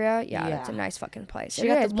motherfucker. Cambria, yeah, that's a nice fucking place. She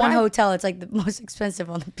got the one hotel. It's like the most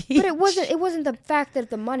expensive on the beach. But it wasn't the fact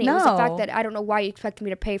that the money. No. It was the fact that I don't know why you expected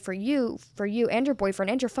me to pay for you and your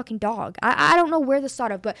boyfriend and your fucking dog. I don't know where this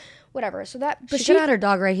thought of, but whatever. So that. But she could have had her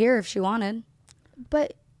dog right here if she wanted.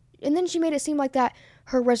 And then she made it seem like that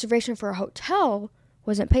her reservation for a hotel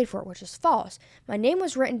wasn't paid for, which is false. My name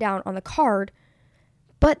was written down on the card.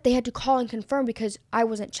 But they had to call and confirm because I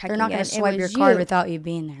wasn't checking in. They're not going to swipe your card without you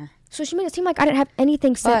being there. So she made it seem like I didn't have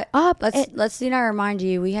anything set up. Let's not remind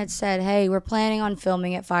you, we had said, hey, we're planning on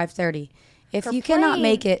filming at 5:30. If you cannot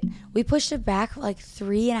make it, we pushed it back like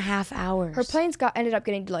 3.5 hours. Her planes ended up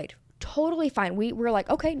getting delayed. Totally fine. We were like,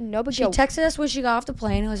 okay, no big deal. She texted us when she got off the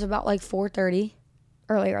plane. It was about like 4:30.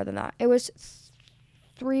 Earlier than that. It was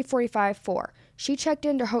 3:45, 4. She checked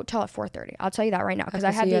into her hotel at 4:30. I'll tell you that right now because I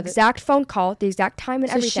had the exact phone call, the exact time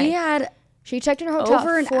and everything. She checked in her hotel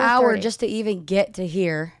over an hour just to even get to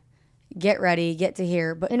here, get ready, get to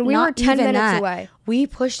here. And we were 10 minutes away. We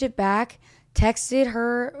pushed it back, texted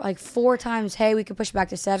her like 4 times, hey, we could push it back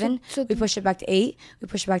to 7. We pushed it back to 8. We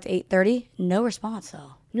pushed it back to 8:30. No response,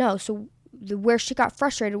 though. No, so where she got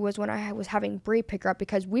frustrated was when I was having Bree pick her up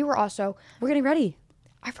because we're getting ready.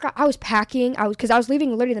 I forgot. I was packing. Because I was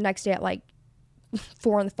leaving literally the next day at like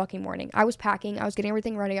 4 in the fucking morning. I was packing. I was getting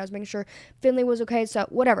everything ready. I was making sure Finley was okay. So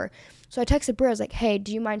whatever. So I texted Brie. I was like, hey,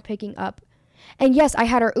 do you mind picking up? And yes, I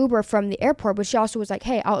had her Uber from the airport, but she also was like,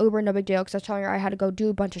 hey, I'll Uber, no big deal. Because I was telling her I had to go do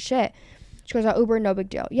a bunch of shit. She goes, I'll Uber, no big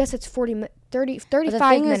deal. Yes, it's 35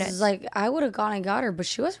 minutes. Is, like, I would have gone and got her, but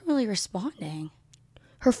she wasn't really responding.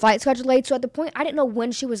 Her flight got delayed. So at the point, I didn't know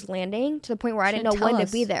when she was landing to the point where I didn't know when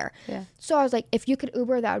to be there. Yeah. So I was like, if you could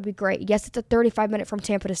Uber, that would be great. Yes, it's a 35-minute from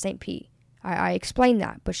Tampa to St. Pete. I explained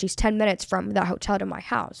that, but she's 10 minutes from that hotel to my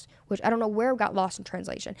house, which I don't know where got lost in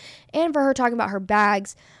translation. And for her talking about her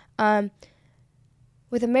bags,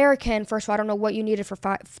 with American, first of all, I don't know what you needed for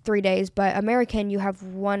 3 days, but American, you have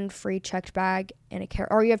 1 free checked bag and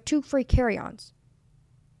or you have 2 free carry-ons.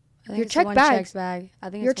 Your checked bags. I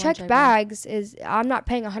think your checked bags is. I'm not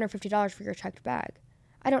paying $150 for your checked bag.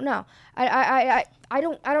 I don't know. I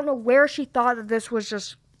don't know where she thought that this was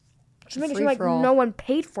just. She made it seem like no one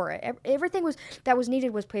paid for it. Everything that was needed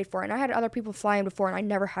was paid for. And I had other people fly in before, and I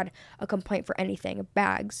never had a complaint for anything.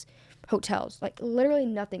 Bags, hotels, like literally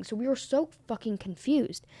nothing. So we were so fucking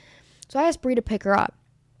confused. So I asked Bree to pick her up.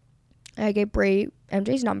 I gave Bree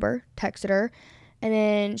MJ's number, texted her, and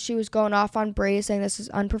then she was going off on Bree saying this is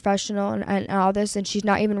unprofessional and all this, and she's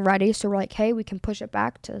not even ready. So we're like, hey, we can push it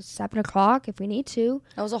back to 7 o'clock if we need to.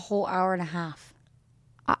 That was a whole hour and a half.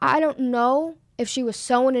 I don't know if she was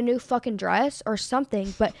sewing a new fucking dress or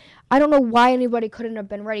something, but I don't know why anybody couldn't have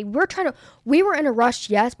been ready. We were in a rush,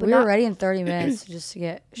 yes, but we were ready in 30 minutes just to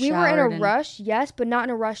get showered. We were in a rush, yes, but not in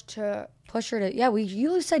a rush to push her to. Yeah,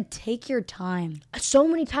 you said take your time. So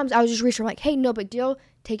many times I was just reaching like, hey, no big deal.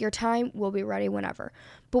 Take your time. We'll be ready whenever.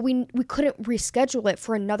 But we couldn't reschedule it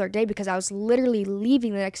for another day because I was literally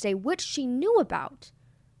leaving the next day, which she knew about.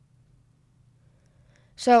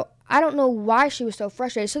 So I don't know why she was so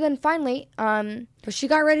frustrated. So then finally, but she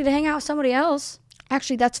got ready to hang out with somebody else.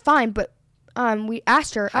 Actually, that's fine, but we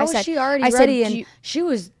asked her. How was she already ready? And she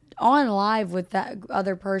was on live with that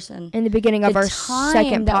other person in the beginning of our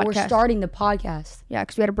second podcast. We're starting the podcast. Yeah,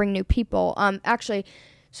 because we had to bring new people. Actually,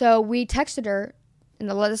 so we texted her, and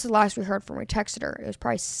this is the last we heard from her. We texted her. It was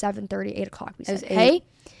probably 7:30, 8 o'clock. We said, hey,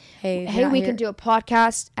 we can do a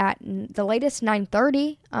podcast at the latest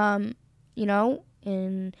 9:30.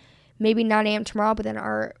 And maybe 9 a.m. tomorrow. But then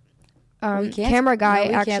our camera guy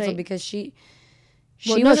actually canceled because she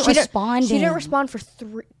was responding. She didn't respond for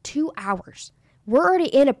 2 hours. We're already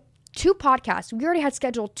in 2 podcasts. We already had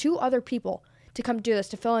scheduled 2 other people to come do this,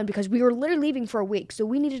 to fill in, because we were literally leaving for a week. So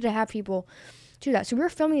we needed to have people do that. So we were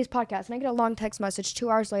filming these podcasts, and I get a long text message 2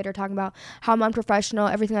 hours later talking about how I'm unprofessional,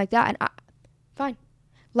 everything like that. And fine.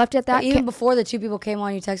 Left it at that. But even before the 2 people came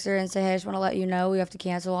on, you texted her and said, hey, I just want to let you know we have to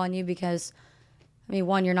cancel on you because,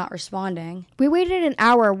 one, you're not responding. We waited an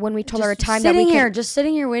hour when we told her a time that just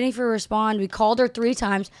sitting here waiting for her to respond. We called her 3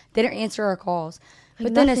 times. They didn't answer our calls.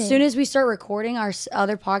 But then as soon as we start recording our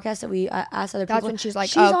other podcast that we asked other people, that's when she's like,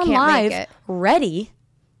 she's on can't live, make it. ready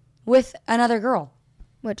with another girl.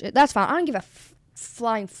 Which, that's fine. I don't give a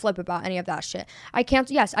flying flip about any of that shit. I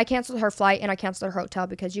canceled her flight and I canceled her hotel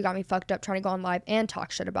because you got me fucked up trying to go on live and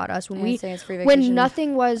talk shit about us when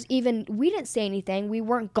nothing was even. We didn't say anything. We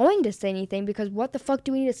weren't going to say anything because what the fuck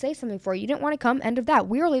do we need to say something for? You didn't want to come. End of that.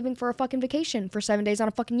 We were leaving for a fucking vacation for 7 days on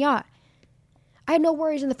a fucking yacht. I had no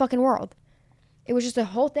worries in the fucking world. It was just a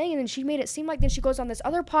whole thing, and then she made it seem like then she goes on this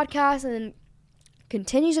other podcast and then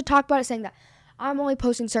continues to talk about it, saying that I'm only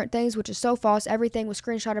posting certain things, which is so false. Everything was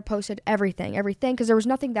screenshotted, posted, everything, because there was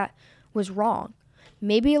nothing that was wrong.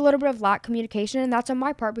 Maybe a little bit of lack of communication, and that's on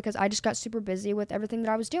my part because I just got super busy with everything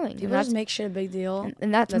that I was doing. People just make shit a big deal.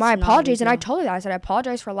 And that's my apologies, and I told her that. I said, I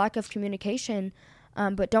apologize for lack of communication,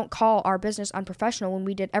 but don't call our business unprofessional when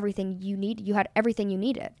we did everything you need. You had everything you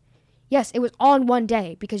needed. Yes, it was on one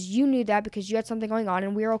day because you knew that because you had something going on,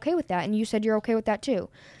 and we were okay with that, and you said you're okay with that too.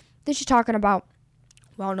 Then she's talking about,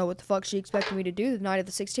 well, I don't know what the fuck she expected me to do the night of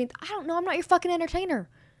the 16th. I don't know. I'm not your fucking entertainer.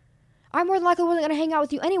 I more than likely wasn't going to hang out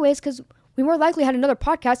with you anyways because we more likely had another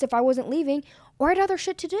podcast if I wasn't leaving or had other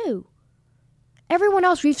shit to do. Everyone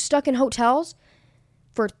else, we've stuck in hotels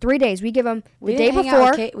for 3 days. We give them the day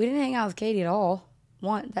before. We didn't hang out with Katie at all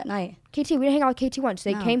that night. KT, we didn't hang out with KT once.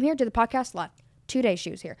 They came here, did the podcast, left. 2 days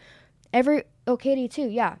she was here. Katie too,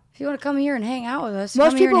 yeah. If you want to come here and hang out with us,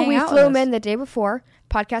 most people we flew them in the day before,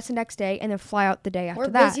 podcast the next day, and then fly out the day after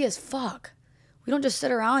that. We're busy as fuck. We don't just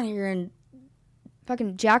sit around here and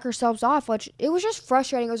fucking jack ourselves off. Which it was just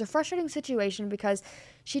frustrating. It was a frustrating situation because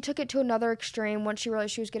she took it to another extreme once she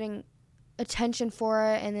realized she was getting attention for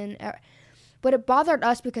it, and then, but it bothered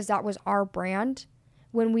us because that was our brand.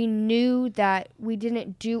 When we knew that we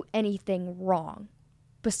didn't do anything wrong,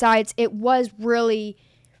 besides it was really.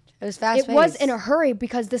 It was fast-paced. It was in a hurry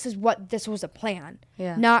because this was a plan.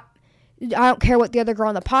 Yeah. Not, I don't care what the other girl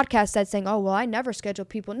on the podcast said saying, oh, well, I never schedule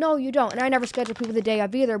people. No, you don't. And I never schedule people the day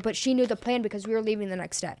of either, but she knew the plan because we were leaving the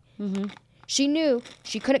next day. Mm-hmm. She knew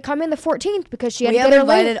she couldn't come in the 14th because she had to get her We have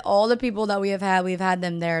invited all the people that we've had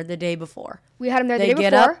them there the day before. We had them there the day before. They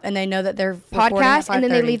get up and they know that they're podcast and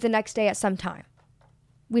then they leave the next day at some time.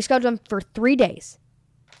 We scheduled them for 3 days.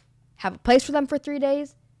 Have a place for them for 3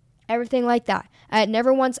 days. Everything like that. I had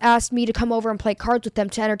never once asked me to come over and play cards with them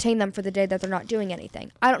to entertain them for the day that they're not doing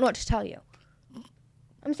anything. I don't know what to tell you.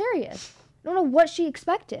 I'm serious. I don't know what she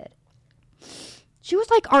expected. She was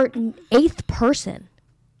like our 8th person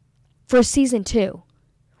for season 2.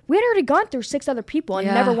 We had already gone through 6 other people and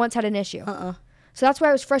never once had an issue. So that's why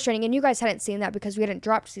it was frustrating. And you guys hadn't seen that because we hadn't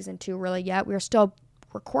dropped season 2 really yet. We were still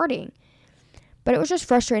recording. But it was just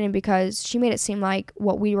frustrating because she made it seem like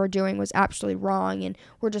what we were doing was absolutely wrong and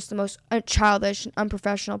we're just the most childish and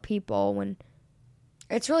unprofessional people when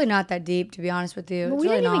it's really not that deep, to be honest with you. We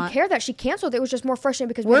didn't even care that she canceled. It was just more frustrating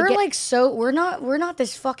because we're not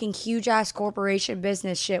this fucking huge ass corporation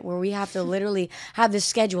business shit where we have to literally have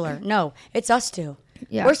this scheduler. No, it's us two.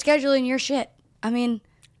 Yeah. We're scheduling your shit. I mean,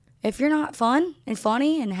 if you're not fun and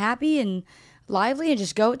funny and happy and lively and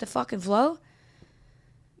just go with the fucking flow.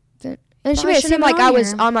 And she made it seem like I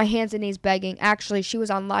was on my hands and knees begging. Actually, she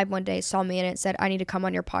was on live one day, saw me, and it said, I need to come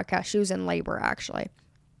on your podcast. She was in labor, actually.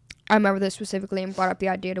 I remember this specifically and brought up the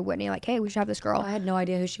idea to Whitney, like, hey, we should have this girl. I had no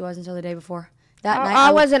idea who she was until the day before. That night,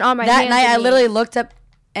 I wasn't on my hands. That night, I literally looked up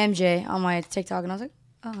MJ on my TikTok, and I was like,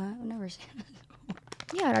 oh, I've never seen it.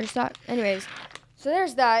 Yeah, and I just thought, anyways. So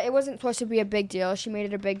there's that. It wasn't supposed to be a big deal. She made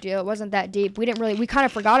it a big deal. It wasn't that deep. We kind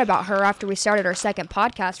of forgot about her after we started our second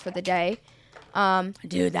podcast for the day.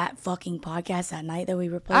 Dude, that fucking podcast that night that we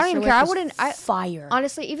replaced I don't even care. I wouldn't. Fire.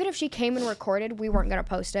 Honestly, even if she came and recorded, we weren't gonna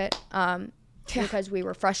post it. because we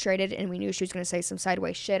were frustrated and we knew she was going to say some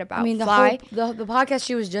sideways shit about the Fly. the podcast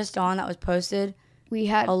she was just on that was posted, We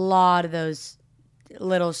had a lot of those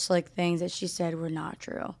little slick things that she said were not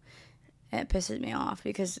true. And it pisses me off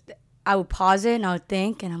because I would pause it and I would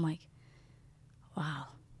think, and I'm like, wow.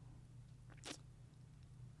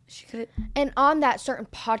 She could. And on that certain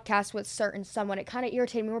podcast with someone, it kind of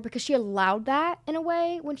irritated me more because she allowed that in a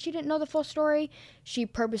way when she didn't know the full story. She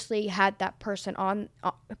purposely had that person on,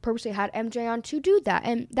 purposely had MJ on to do that.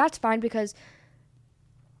 And that's fine because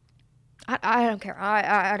I don't care.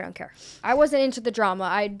 I don't care. I wasn't into the drama.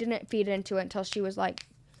 I didn't feed into it until she was like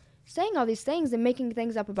saying all these things and making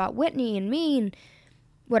things up about Whitney and me and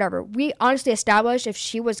whatever. We honestly established if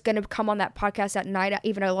she was going to come on that podcast at night,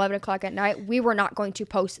 even at 11 o'clock at night, we were not going to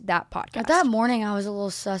post that podcast. At that morning, I was a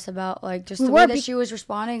little sus about like just the way that she was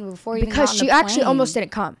responding before you because she actually almost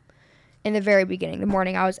didn't come in the very beginning. The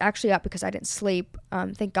morning I was actually up because I didn't sleep.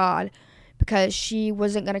 Thank God, because she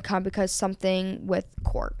wasn't going to come because something with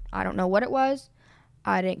court. I don't know what it was.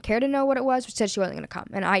 I didn't care to know what it was. She said she wasn't going to come,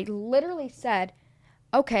 and I literally said,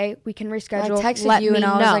 okay, we can reschedule. I texted you and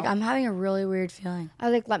I was like, I'm having a really weird feeling. I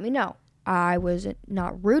was like, let me know. I was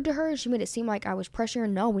not rude to her. She made it seem like I was pressuring.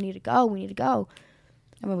 No, we need to go. We need to go.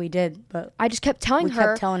 I mean, we did, but I just kept telling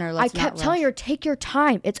her. I kept telling her, take your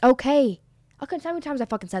time. It's okay. I couldn't tell how many times I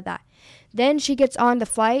fucking said that. Then she gets on the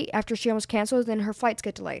flight after she almost cancels. Then her flights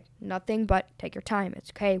get delayed. Nothing but take your time.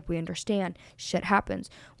 It's okay. We understand. Shit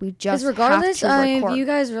happens. We just regardless, have to record. If you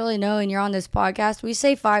guys really know and you're on this podcast, we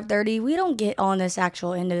say 5:30. We don't get on this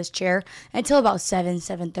actual end of this chair until about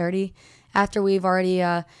 7:30. After we've already,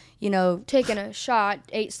 taken a shot,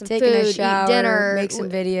 ate some taken food, a shower, eat dinner, make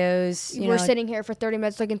some videos. We're sitting here for 30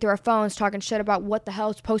 minutes looking through our phones, talking shit about what the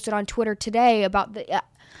hell's posted on Twitter today about the.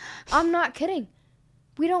 I'm not kidding.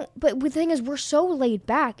 We don't. But the thing is, we're so laid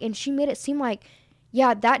back, and she made it seem like,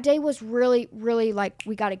 yeah, that day was really, really like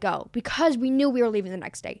we got to go because we knew we were leaving the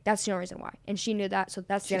next day. That's the only reason why, and she knew that. So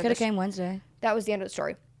that's the end. She could have came Wednesday. That was the end of the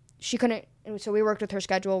story. She couldn't. So we worked with her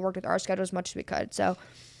schedule, worked with our schedule as much as we could. So,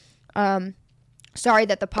 sorry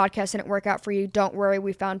that the podcast didn't work out for you. Don't worry,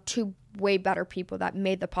 we found two way better people that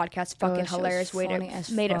made the podcast fucking hilarious.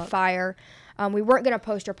 Made it fire. We weren't going to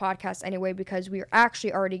post our podcast anyway because we were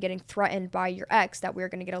actually already getting threatened by your ex that we were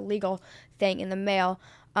going to get a legal thing in the mail.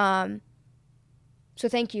 So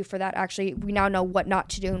thank you for that. Actually, we now know what not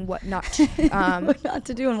to do and what not to what not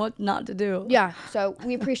to do and what not to do. Yeah, so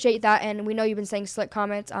we appreciate that, and we know you've been saying slick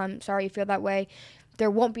comments. I'm sorry you feel that way.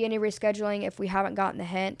 There won't be any rescheduling if we haven't gotten the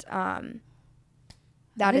hint.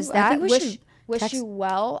 Wish you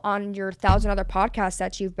well on your 1,000 other podcasts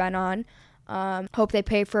that you've been on. Hope they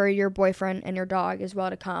pay for your boyfriend and your dog as well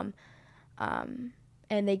to come. And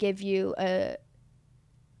they give you a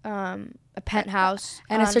penthouse.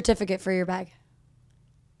 And a certificate for your bag.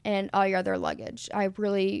 And all your other luggage. I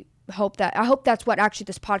really hope that's what actually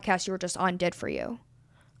this podcast you were just on did for you.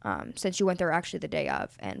 Since you went there actually the day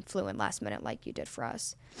of and flew in last minute like you did for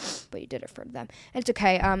us. But you did it for them. And it's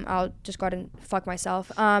okay. I'll just go ahead and fuck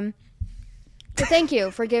myself. But thank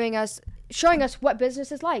you for showing us what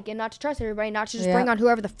business is like and not to trust everybody, not to just bring on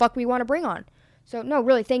whoever the fuck we want to bring on. So, no,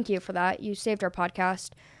 really, thank you for that. You saved our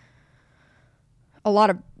podcast a lot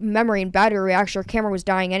of memory and battery. Actually, our camera was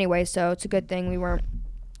dying anyway, so it's a good thing we weren't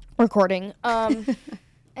recording.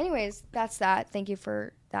 Anyways, that's that. Thank you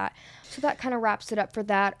for that. So that kind of wraps it up for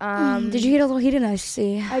that. Did you get a little heated? I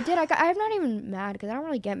see. I did. I'm not even mad because I don't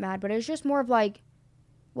really get mad, but it was just more of like,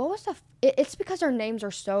 what was the... It's because our names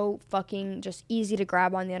are so fucking just easy to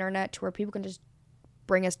grab on the internet to where people can just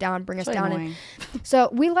bring us down. And so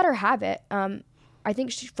we let her have it. I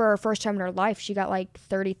think for her first time in her life, she got like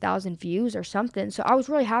 30,000 views or something. So I was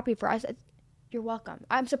really happy for her. I said, you're welcome.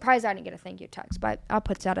 I'm surprised I didn't get a thank you text, but I'll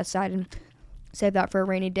put that aside and save that for a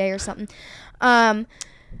rainy day or something.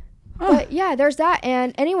 But yeah, there's that.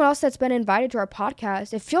 And anyone else that's been invited to our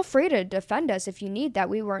podcast, feel free to defend us if you need that.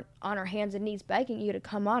 We weren't on our hands and knees begging you to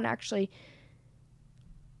come on. Actually,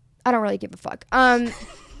 I don't really give a fuck, to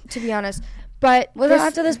be honest. But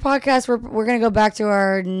after this podcast, we're gonna go back to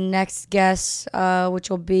our next guest, which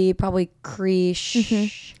will be probably Krish.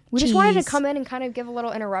 Mm-hmm. We just wanted to come in and kind of give a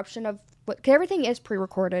little interruption of cause everything is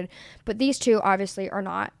pre-recorded, but these two obviously are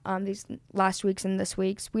not. These last week's and this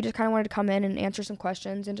week's, we just kind of wanted to come in and answer some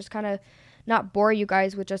questions and just kind of not bore you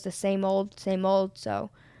guys with just the same old.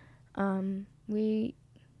 So, we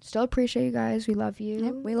still appreciate you guys. We love you.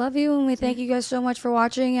 Yep, we love you, and we thank you guys so much for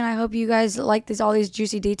watching. And I hope you guys like all these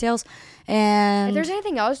juicy details. And if there's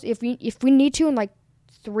anything else, if we need to in like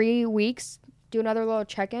 3 weeks do another little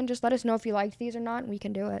check-in, just let us know if you liked these or not, and we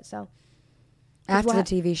can do it. So. After the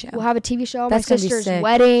TV show. We'll have a TV show, That's my sister's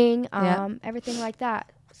wedding, everything like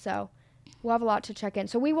that. So, we'll have a lot to check in.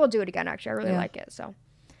 So we will do it again, actually. I really like it. So,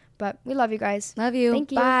 but we love you guys. Love you.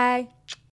 Thank you. Bye.